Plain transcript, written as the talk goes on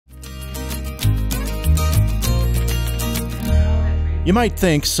You might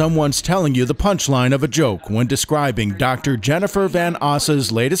think someone's telling you the punchline of a joke when describing Dr. Jennifer Van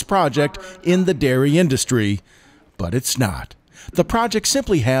Osse's latest project in the dairy industry, but it's not. The project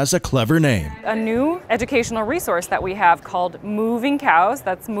simply has a clever name. A new educational resource that we have called Mooving Cows.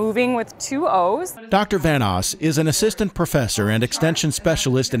 That's moving with 2 O's. Dr. Van Oss is an assistant professor and extension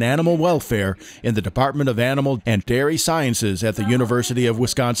specialist in animal welfare in the Department of Animal and Dairy Sciences at the University of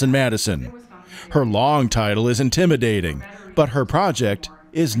Wisconsin-Madison. Her long title is intimidating, but her project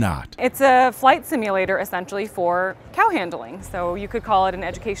is not. It's a flight simulator essentially for cow handling. So you could call it an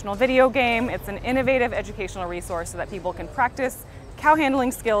educational video game. It's an innovative educational resource so that people can practice cow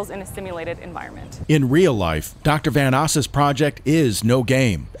handling skills in a simulated environment. In real life, Dr. Van Osse's project is no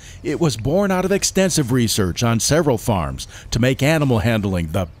game. It was born out of extensive research on several farms to make animal handling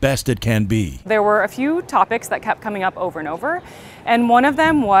the best it can be. There were a few topics that kept coming up over and over, and one of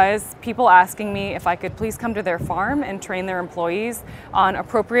them was people asking me if I could please come to their farm and train their employees on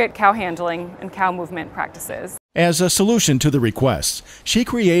appropriate cow handling and cow movement practices. As a solution to the requests, she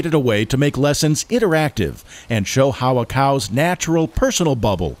created a way to make lessons interactive and show how a cow's natural personal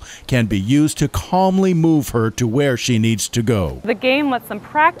bubble can be used to calmly move her to where she needs to go. The game lets them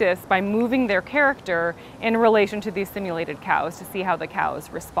practice by moving their character in relation to these simulated cows to see how the cows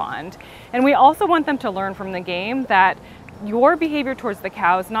respond. And we also want them to learn from the game that your behavior towards the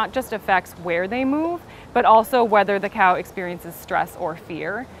cows not just affects where they move, but also whether the cow experiences stress or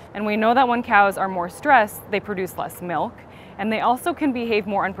fear. And we know that when cows are more stressed, they produce less milk, and they also can behave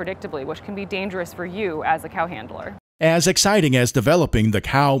more unpredictably, which can be dangerous for you as a cow handler. As exciting as developing the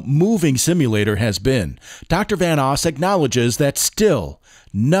cow moving simulator has been, Dr. Van Oss acknowledges that still,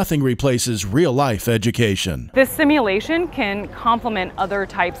 nothing replaces real-life education. This simulation can complement other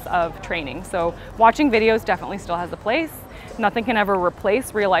types of training. So watching videos definitely still has a place. Nothing can ever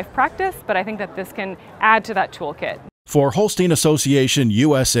replace real-life practice, but I think that this can add to that toolkit. For Holstein Association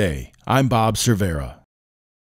USA, I'm Bob Cervera.